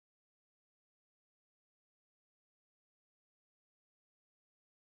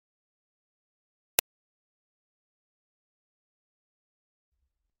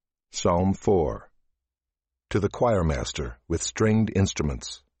Psalm 4. To the choirmaster with stringed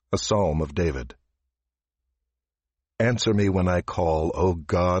instruments, a psalm of David. Answer me when I call, O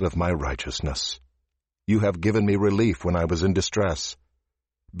God of my righteousness. You have given me relief when I was in distress.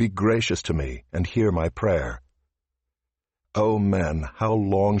 Be gracious to me and hear my prayer. O men, how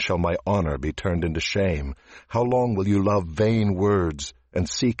long shall my honor be turned into shame? How long will you love vain words and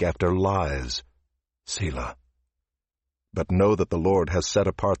seek after lies? Selah. But know that the Lord has set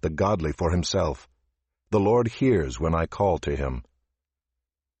apart the godly for himself. The Lord hears when I call to him.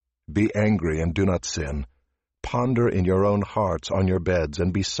 Be angry and do not sin. Ponder in your own hearts on your beds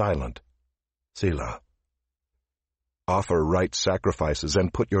and be silent. Selah. Offer right sacrifices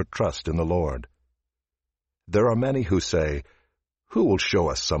and put your trust in the Lord. There are many who say, Who will show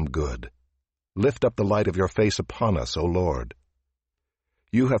us some good? Lift up the light of your face upon us, O Lord.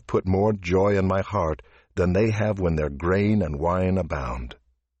 You have put more joy in my heart than they have when their grain and wine abound.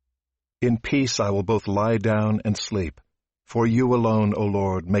 In peace I will both lie down and sleep, for you alone, O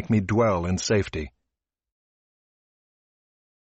Lord, make me dwell in safety.